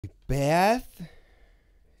Beth?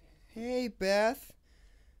 Hey, Beth.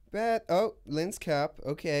 Beth. Oh, Lynn's cap.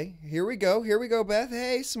 Okay. Here we go. Here we go, Beth.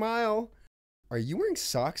 Hey, smile. Are you wearing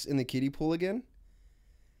socks in the kiddie pool again?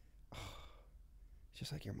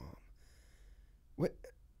 Just like your mom. What?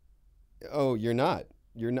 Oh, you're not.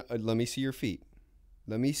 You're not. Let me see your feet.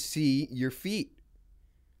 Let me see your feet.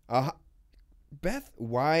 Beth,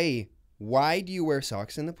 why? Why do you wear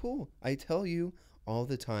socks in the pool? I tell you all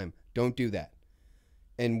the time. Don't do that.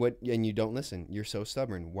 And you don't listen. You're so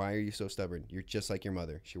stubborn. Why are you so stubborn? You're just like your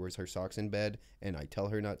mother. She wears her socks in bed and I tell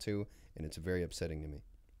her not to, and it's very upsetting to me.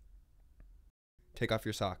 Take off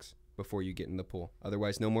your socks before you get in the pool.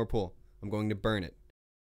 Otherwise, no more pool. I'm going to burn it.